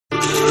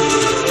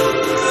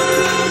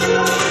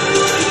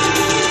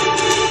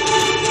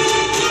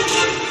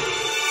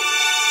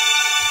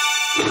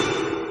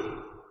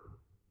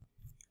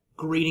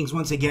Greetings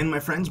once again,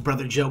 my friends.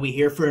 Brother Joey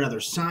here for another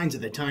Signs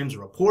of the Times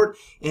report.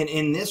 And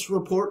in this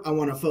report, I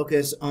want to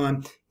focus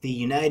on the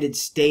United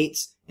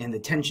States and the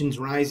tensions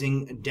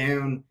rising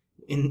down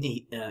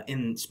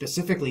in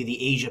specifically the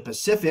Asia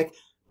Pacific.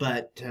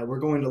 But we're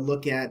going to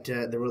look at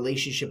the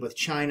relationship with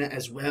China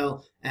as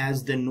well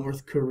as the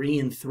North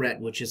Korean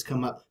threat, which has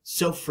come up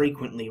so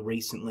frequently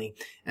recently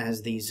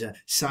as these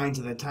Signs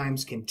of the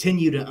Times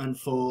continue to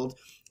unfold.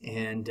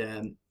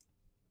 And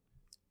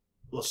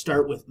we'll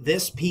start with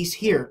this piece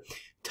here,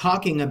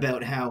 talking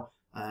about how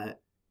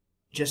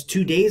just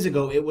 2 days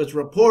ago it was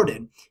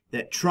reported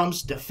that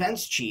Trump's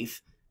defense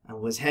chief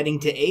was heading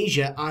to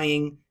Asia,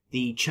 eyeing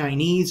the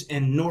Chinese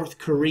and North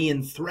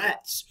Korean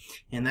threats.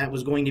 And that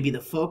was going to be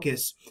the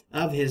focus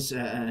of his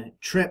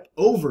trip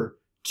over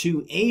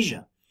to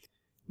Asia.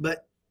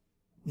 But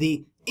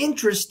the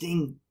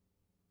interesting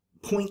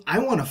point I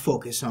want to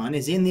focus on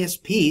is in this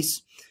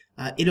piece,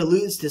 it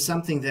alludes to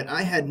something that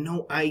I had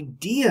no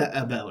idea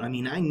about. I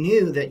mean, I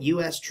knew that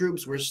U.S.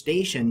 troops were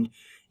stationed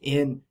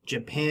in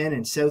Japan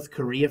and South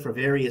Korea for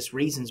various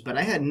reasons, but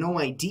I had no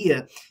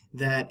idea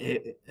that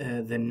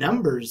the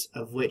numbers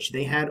of which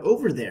they had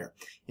over there.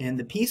 And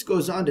the piece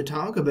goes on to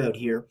talk about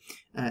here,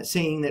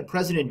 saying that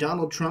President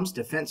Donald Trump's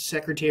defense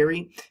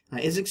secretary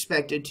is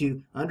expected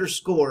to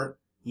underscore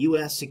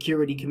U.S.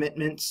 security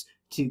commitments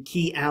to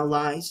key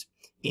allies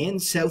in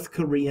South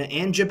Korea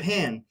and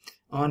Japan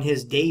on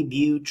his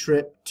debut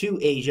trip to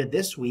Asia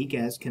this week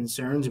as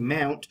concerns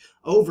mount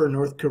over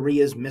North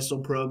Korea's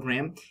missile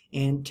program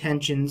and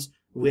tensions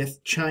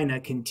with China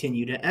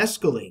continue to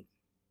escalate.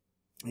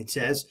 It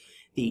says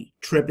the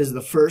trip is the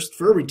first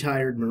for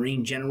retired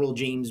Marine General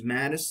James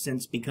Mattis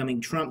since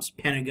becoming Trump's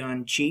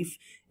Pentagon chief,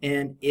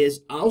 and is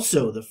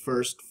also the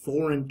first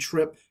foreign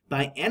trip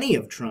by any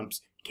of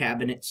Trump's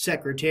cabinet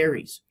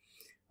secretaries.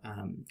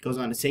 Goes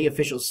on to say,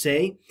 officials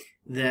say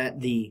that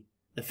the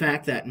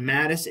fact that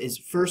Mattis is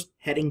first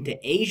heading to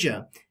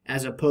Asia,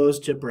 as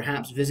opposed to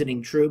perhaps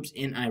visiting troops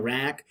in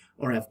Iraq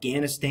or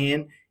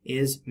Afghanistan,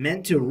 is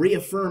meant to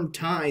reaffirm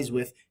ties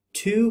with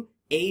two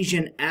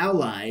Asian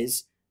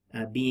allies,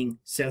 being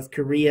South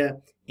Korea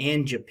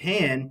and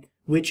Japan,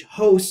 which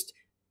host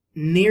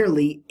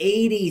nearly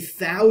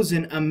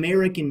 80,000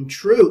 American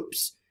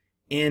troops.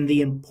 And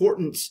the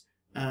importance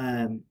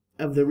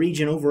of the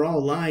region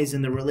overall lies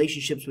in the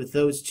relationships with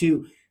those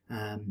two,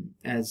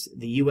 as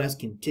the U.S.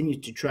 continues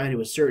to try to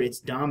assert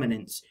its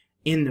dominance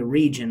in the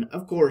region,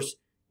 of course,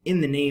 in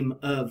the name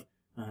of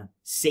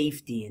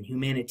safety and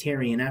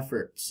humanitarian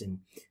efforts. And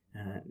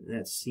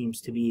that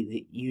seems to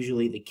be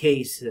usually the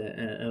case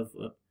of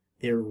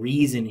their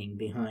reasoning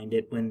behind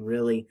it, when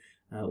really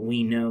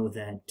we know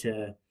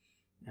that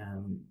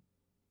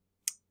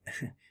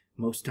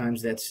most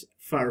times that's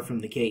far from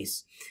the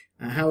case.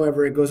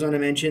 However, it goes on to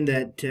mention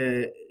that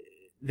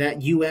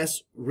that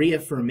U.S.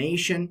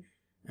 reaffirmation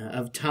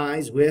of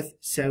ties with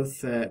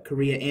South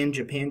Korea and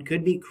Japan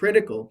could be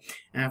critical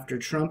after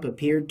Trump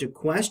appeared to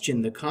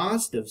question the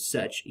cost of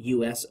such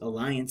U.S.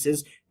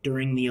 alliances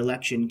during the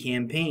election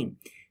campaign.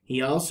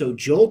 He also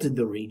jolted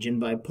the region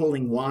by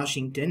pulling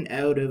Washington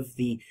out of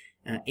the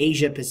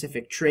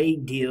Asia-Pacific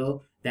trade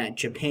deal that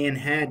Japan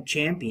had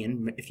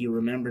championed. If you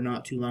remember,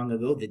 not too long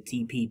ago, the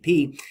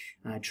TPP,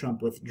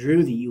 Trump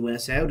withdrew the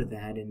U.S. out of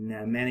that,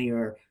 and many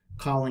are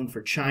calling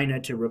for China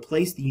to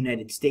replace the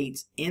United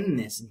States in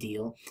this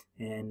deal.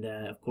 And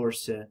of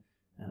course,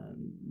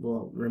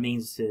 well,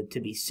 remains to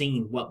be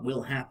seen what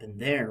will happen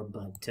there.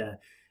 But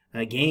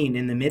again,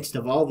 in the midst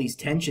of all these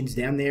tensions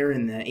down there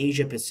in the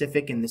Asia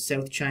Pacific and the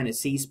South China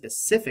Sea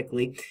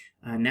specifically,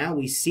 now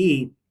we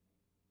see,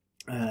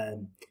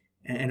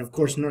 and of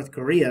course North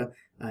Korea,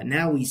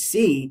 now we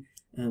see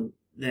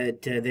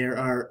that there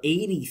are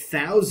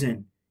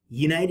 80,000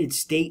 United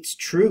States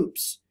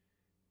troops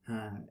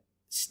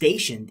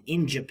stationed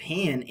in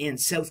Japan and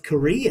South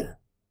Korea.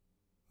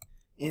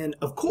 And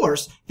of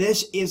course,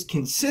 this is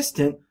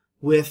consistent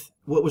with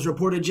what was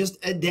reported just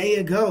a day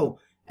ago,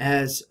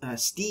 as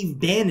Steve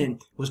Bannon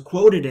was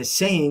quoted as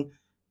saying,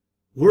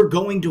 "We're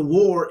going to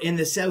war in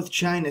the South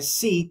China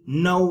Sea,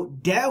 no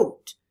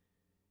doubt."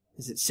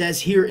 As it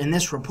says here in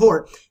this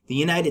report, the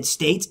United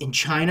States and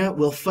China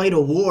will fight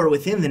a war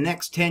within the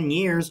next 10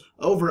 years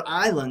over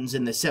islands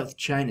in the South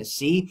China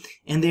Sea,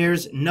 and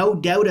there's no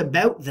doubt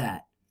about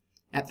that.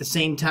 At the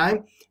same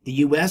time, the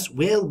U.S.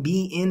 will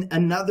be in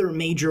another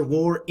major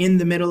war in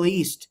the Middle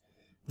East.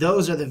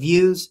 Those are the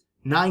views,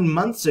 9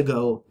 months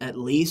ago at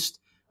least,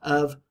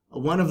 of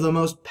one of the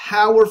most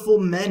powerful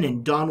men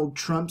in Donald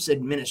Trump's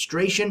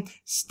administration,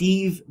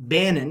 Steve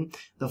Bannon,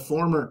 the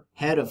former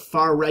head of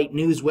far-right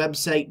news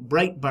website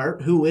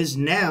Breitbart, who is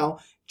now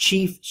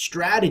chief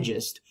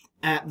strategist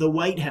at the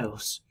White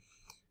House.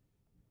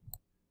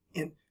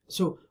 And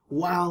so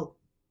while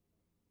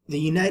the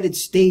United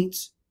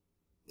States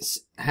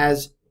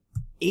has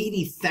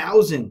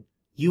 80,000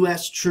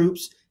 U.S.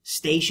 troops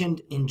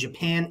stationed in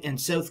Japan and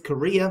South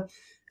Korea,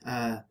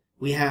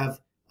 we have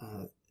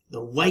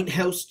the White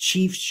House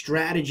chief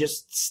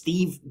strategist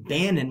Steve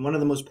Bannon, one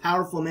of the most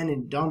powerful men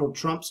in Donald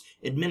Trump's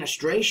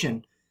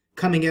administration,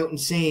 coming out and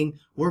saying,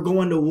 we're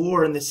going to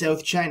war in the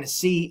South China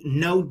Sea,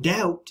 no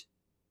doubt.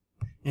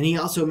 And he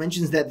also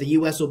mentions that the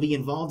U.S. will be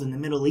involved in the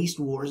Middle East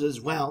wars as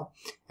well,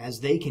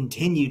 as they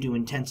continue to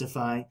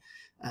intensify.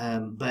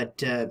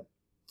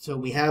 So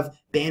we have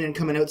Bannon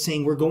coming out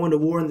saying we're going to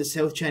war in the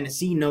South China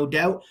Sea, no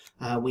doubt.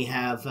 We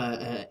have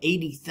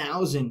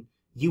 80,000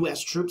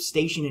 U.S. troops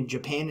stationed in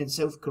Japan and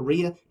South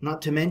Korea,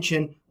 not to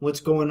mention what's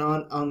going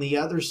on the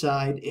other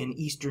side in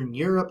Eastern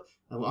Europe,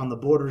 on the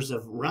borders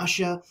of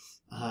Russia.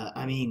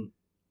 I mean,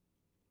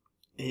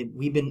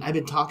 I've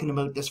been talking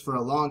about this for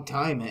a long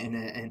time,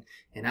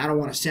 and I don't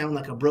want to sound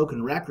like a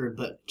broken record,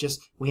 but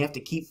just we have to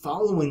keep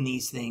following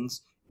these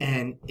things,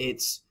 and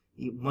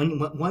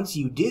once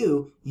you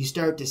do, you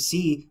start to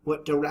see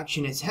what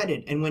direction it's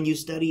headed. And when you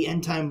study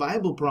end-time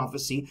Bible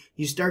prophecy,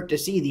 you start to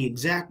see the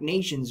exact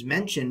nations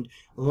mentioned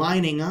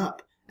lining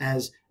up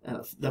as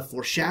the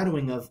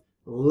foreshadowing of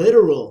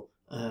literal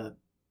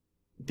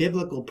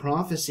biblical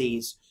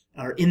prophecies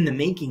are in the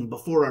making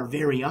before our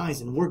very eyes,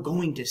 and we're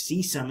going to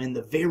see some in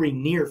the very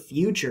near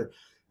future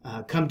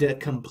come to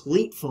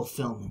complete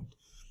fulfillment.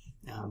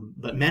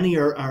 But many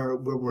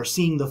we're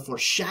seeing the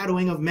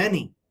foreshadowing of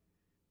many.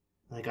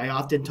 Like I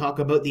often talk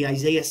about the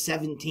Isaiah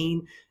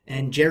 17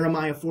 and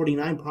Jeremiah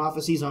 49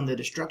 prophecies on the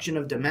destruction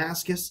of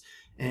Damascus,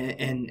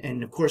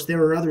 and of course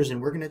there are others,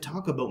 and we're going to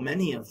talk about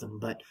many of them.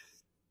 But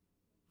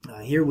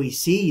here we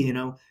see,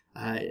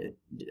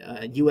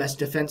 U.S.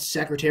 Defense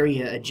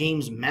Secretary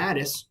James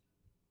Mattis.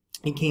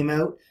 He came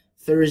out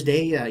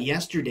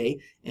yesterday,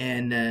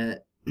 and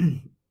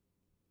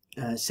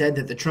said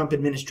that the Trump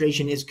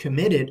administration is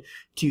committed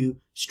to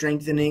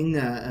strengthening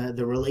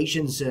the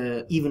relations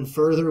even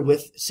further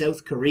with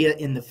South Korea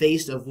in the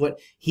face of what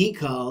he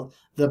called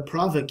the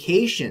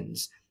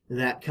provocations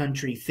that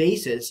country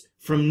faces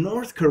from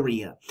North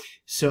Korea.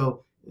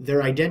 So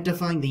they're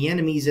identifying the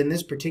enemies in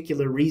this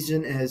particular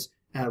region as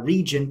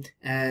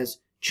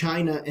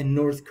China and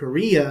North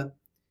Korea,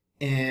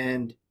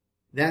 and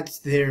that's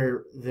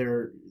their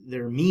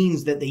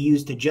means that they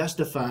use to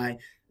justify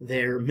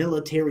their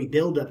military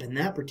buildup in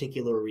that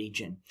particular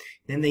region.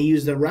 Then they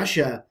use the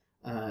Russia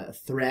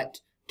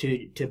threat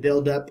to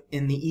build up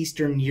in the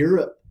Eastern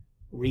Europe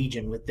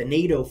region with the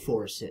NATO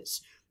forces.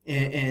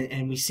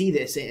 And we see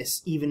this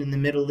even in the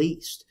Middle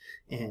East.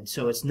 And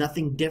so it's no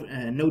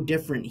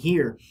different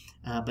here,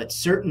 but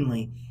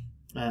certainly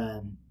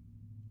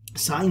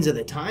signs of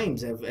the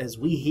times as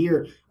we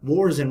hear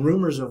wars and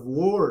rumors of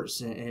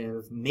wars,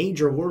 of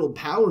major world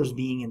powers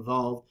being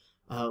involved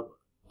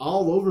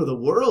all over the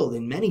world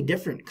in many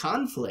different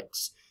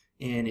conflicts.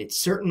 And it's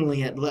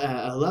certainly at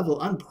a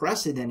level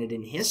unprecedented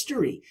in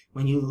history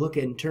when you look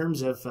in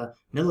terms of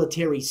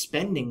military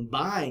spending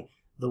by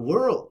the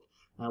world.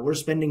 We're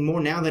spending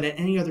more now than at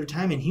any other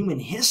time in human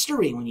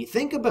history. When you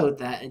think about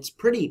that, it's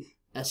pretty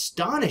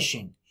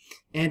astonishing.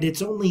 And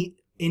it's only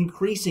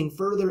increasing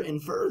further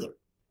and further.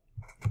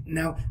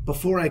 Now,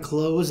 before I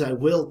close, I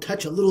will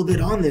touch a little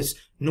bit on this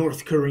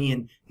North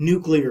Korean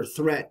nuclear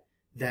threat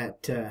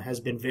that has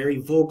been very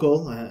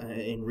vocal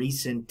in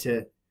recent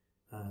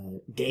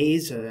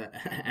days,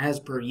 as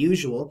per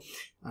usual.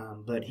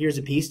 But here's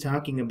a piece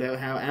talking about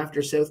how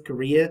after South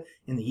Korea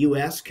and the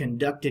U.S.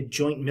 conducted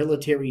joint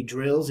military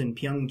drills in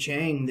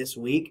Pyeongchang this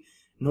week,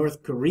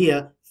 North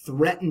Korea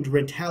threatened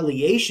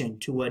retaliation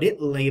to what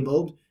it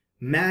labeled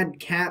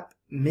madcap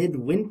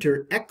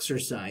midwinter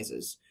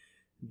exercises.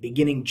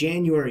 Beginning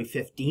January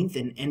 15th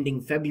and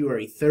ending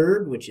February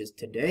 3rd, which is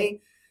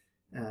today,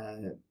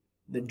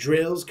 the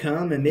drills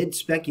come amid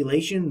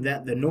speculation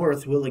that the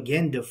North will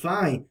again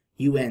defy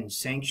UN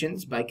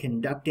sanctions by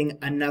conducting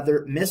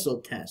another missile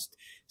test.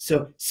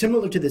 So,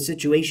 similar to the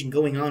situation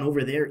going on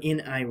over there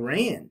in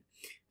Iran,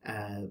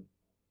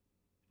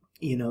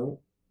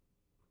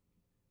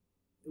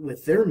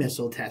 with their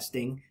missile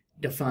testing,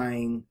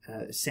 defying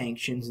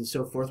sanctions and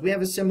so forth. We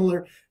have a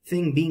similar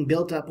thing being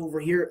built up over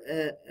here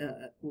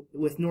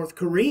with North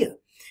Korea.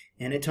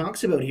 And it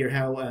talks about here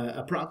how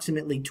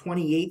approximately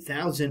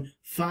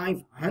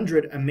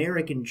 28,500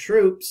 American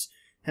troops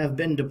have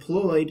been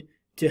deployed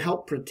to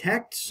help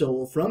protect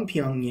Seoul from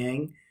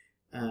Pyongyang.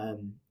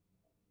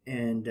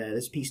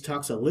 This piece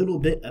talks a little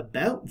bit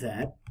about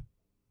that.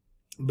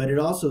 But it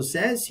also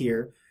says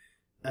here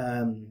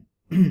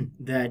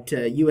that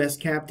U.S.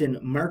 Captain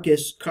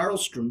Marcus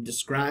Carlstrom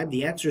described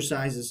the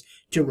exercises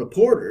to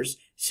reporters,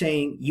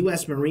 saying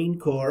U.S. Marine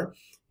Corps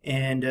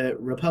and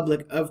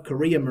Republic of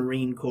Korea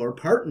Marine Corps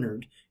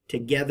partnered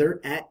together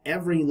at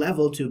every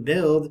level to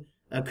build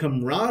a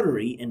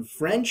camaraderie and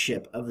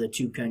friendship of the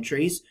two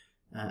countries,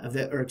 of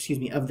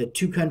the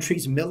two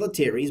countries'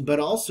 militaries, but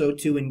also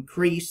to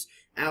increase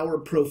our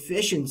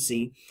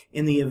proficiency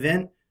in the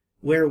event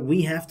where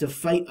we have to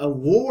fight a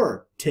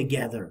war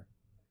together.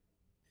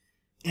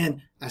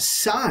 And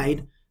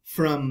aside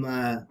from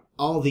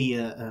all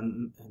the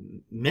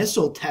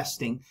missile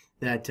testing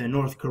that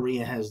North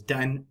Korea has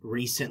done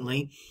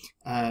recently,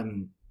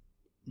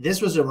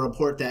 this was a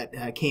report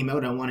that came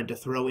out I wanted to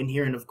throw in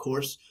here, and of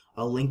course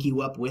I'll link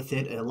you up with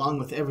it along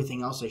with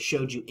everything else I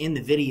showed you in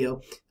the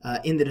video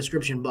in the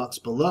description box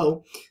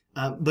below.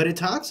 But it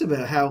talks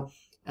about how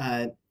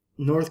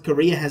North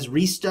Korea has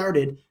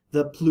restarted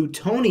the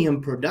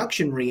plutonium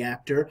production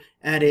reactor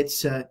at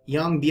its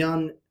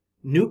Yongbyon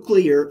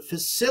nuclear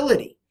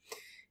facility.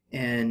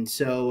 And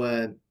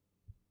so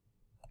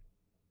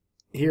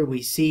here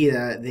we see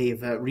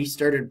they've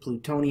restarted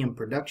plutonium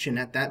production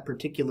at that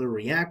particular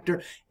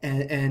reactor.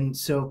 And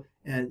so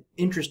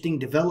interesting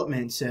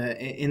developments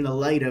in the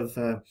light of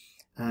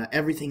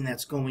everything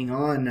that's going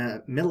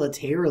on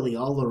militarily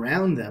all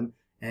around them.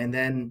 And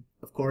then,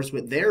 of course,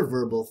 with their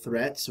verbal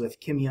threats, with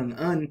Kim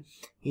Jong-un,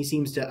 he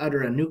seems to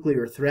utter a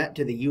nuclear threat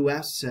to the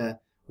U.S.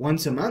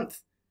 Once a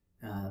month.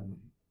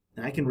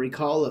 I can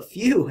recall a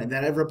few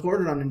that I've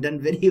reported on and done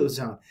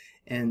videos on.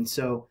 And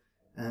so,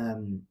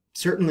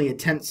 certainly a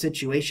tense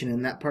situation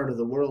in that part of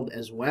the world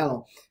as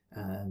well.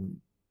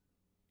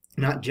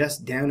 Not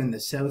just down in the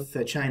South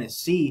China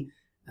Sea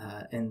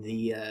and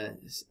the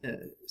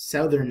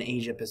Southern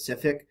Asia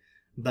Pacific,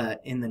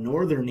 but in the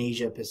Northern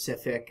Asia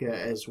Pacific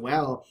as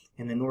well,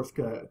 in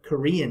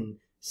the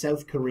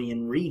South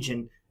Korean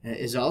region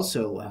is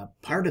also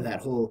part of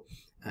that whole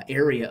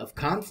area of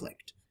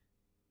conflict.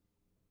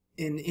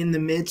 In the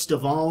midst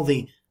of all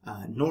the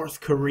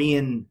North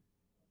Korean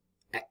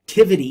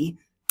activity,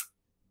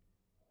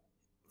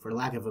 for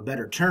lack of a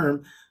better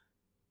term,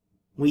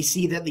 we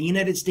see that the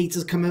United States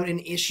has come out and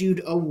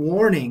issued a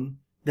warning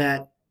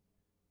that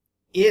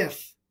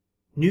if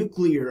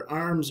nuclear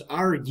arms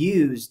are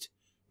used,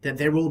 that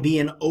there will be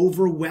an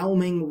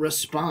overwhelming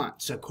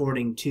response,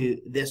 according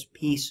to this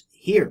piece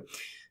here.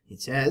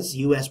 It says,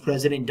 U.S.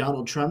 President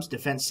Donald Trump's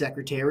defense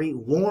secretary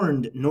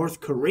warned North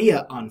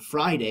Korea on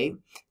Friday,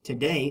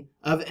 today,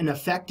 of an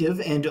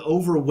effective and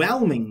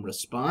overwhelming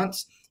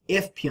response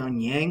if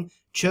Pyongyang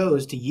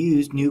chose to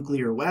use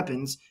nuclear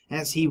weapons,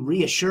 as he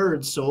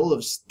reassured Seoul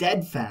of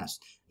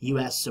steadfast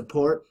U.S.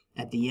 support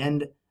at the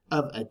end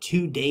of a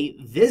 2-day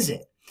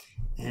visit.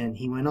 And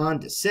he went on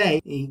to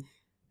say,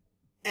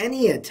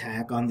 any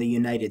attack on the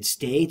United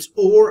States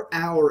or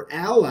our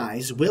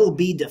allies will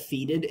be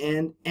defeated,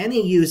 and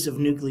any use of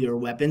nuclear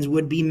weapons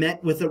would be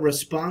met with a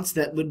response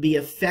that would be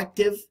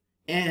effective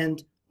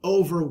and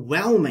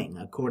overwhelming,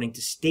 according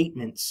to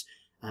statements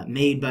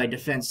made by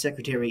Defense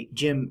Secretary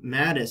Jim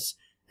Mattis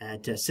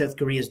at South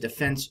Korea's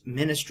Defense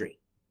Ministry.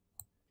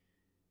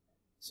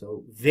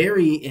 So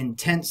very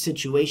intense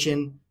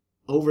situation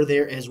over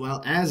there as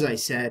well, as I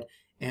said.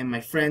 And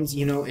my friends,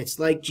 you know, it's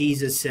like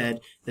Jesus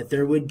said, that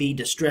there would be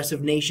distress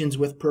of nations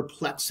with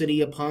perplexity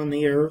upon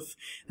the earth,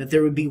 that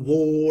there would be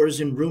wars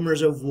and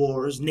rumors of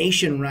wars,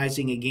 nation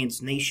rising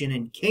against nation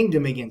and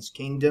kingdom against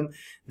kingdom,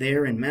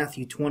 there in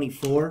Matthew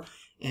 24.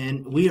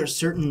 And we are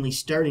certainly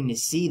starting to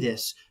see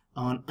this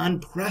on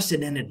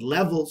unprecedented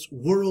levels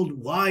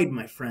worldwide,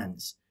 my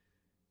friends.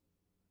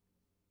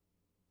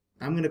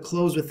 I'm going to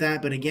close with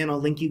that, but again, I'll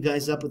link you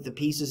guys up with the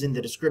pieces in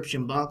the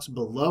description box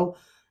below.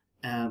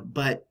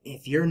 But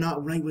if you're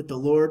not right with the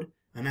Lord,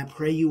 and I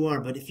pray you are,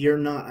 but if you're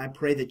not, I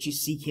pray that you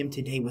seek Him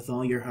today with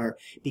all your heart.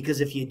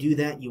 Because if you do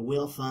that, you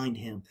will find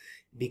Him.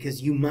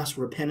 Because you must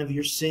repent of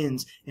your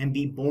sins and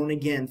be born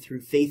again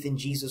through faith in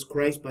Jesus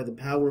Christ by the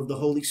power of the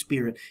Holy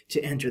Spirit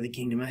to enter the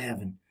kingdom of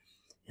heaven.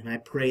 And I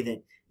pray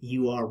that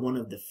you are one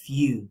of the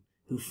few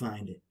who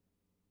find it.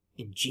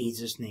 In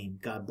Jesus' name,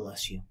 God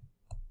bless you.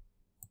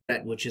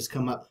 Which has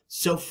come up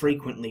so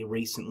frequently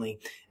recently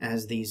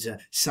as these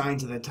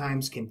signs of the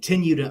times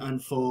continue to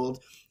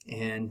unfold.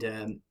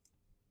 And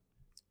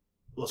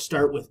we'll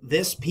start with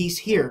this piece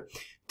here,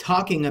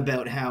 talking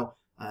about how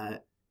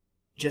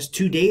just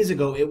 2 days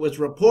ago it was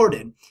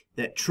reported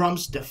that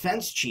Trump's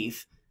defense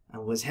chief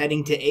was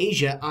heading to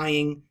Asia,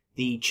 eyeing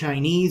the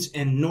Chinese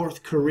and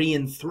North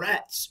Korean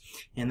threats.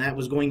 And that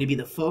was going to be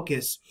the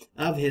focus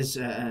of his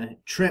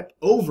trip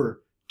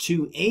over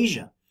to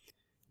Asia.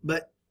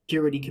 But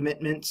security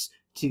commitments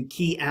to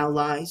key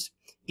allies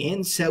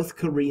in South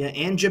Korea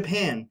and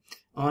Japan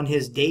on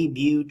his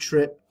debut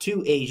trip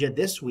to Asia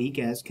this week,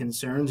 as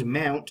concerns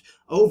mount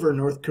over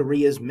North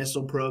Korea's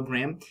missile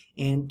program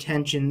and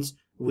tensions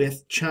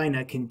with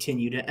China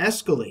continue to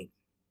escalate.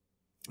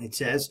 It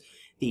says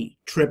the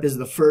trip is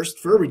the first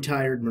for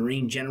retired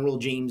Marine General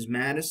James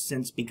Mattis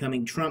since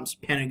becoming Trump's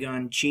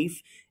Pentagon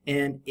chief,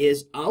 and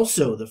is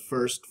also the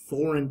first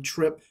foreign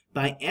trip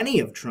by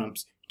any of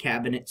Trump's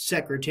cabinet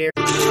secretaries.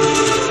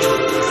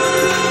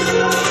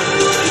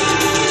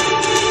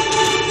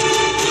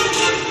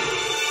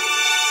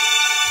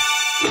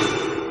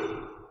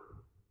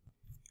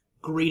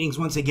 Greetings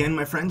once again,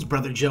 my friends.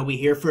 Brother Joey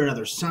here for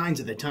another Signs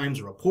of the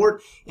Times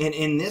report. And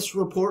in this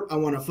report, I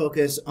want to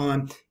focus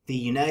on the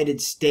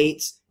United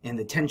States and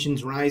the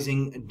tensions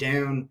rising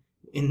down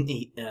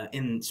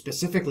in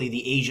specifically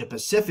the Asia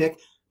Pacific.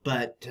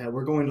 But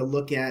we're going to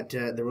look at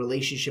the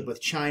relationship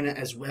with China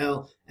as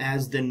well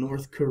as the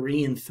North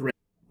Korean threat.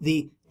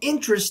 The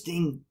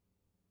interesting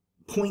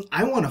point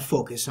I want to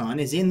focus on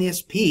is in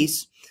this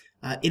piece,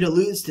 it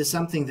alludes to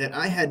something that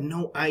I had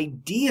no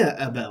idea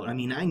about. I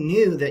mean, I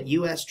knew that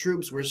U.S.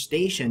 troops were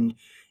stationed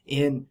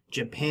in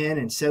Japan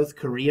and South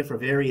Korea for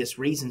various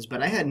reasons,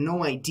 but I had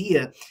no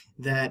idea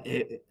that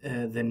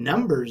the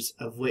numbers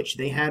of which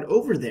they had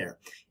over there.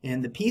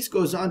 And the piece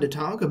goes on to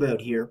talk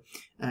about here,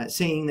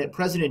 saying that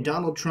President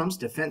Donald Trump's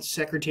defense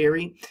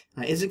secretary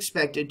is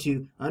expected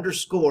to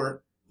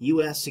underscore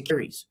U.S.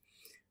 securities.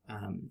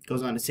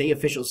 Goes on to say,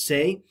 officials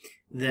say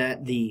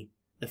that the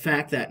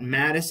fact that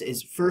Mattis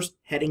is first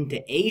heading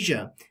to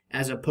Asia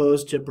as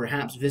opposed to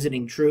perhaps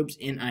visiting troops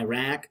in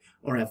Iraq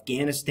or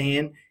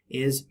Afghanistan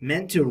is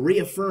meant to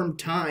reaffirm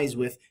ties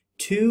with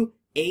two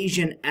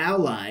Asian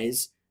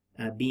allies,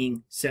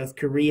 being South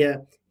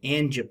Korea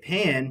and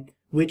Japan,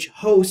 which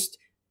host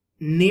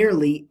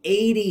nearly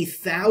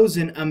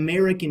 80,000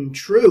 American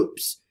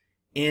troops,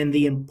 and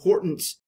the importance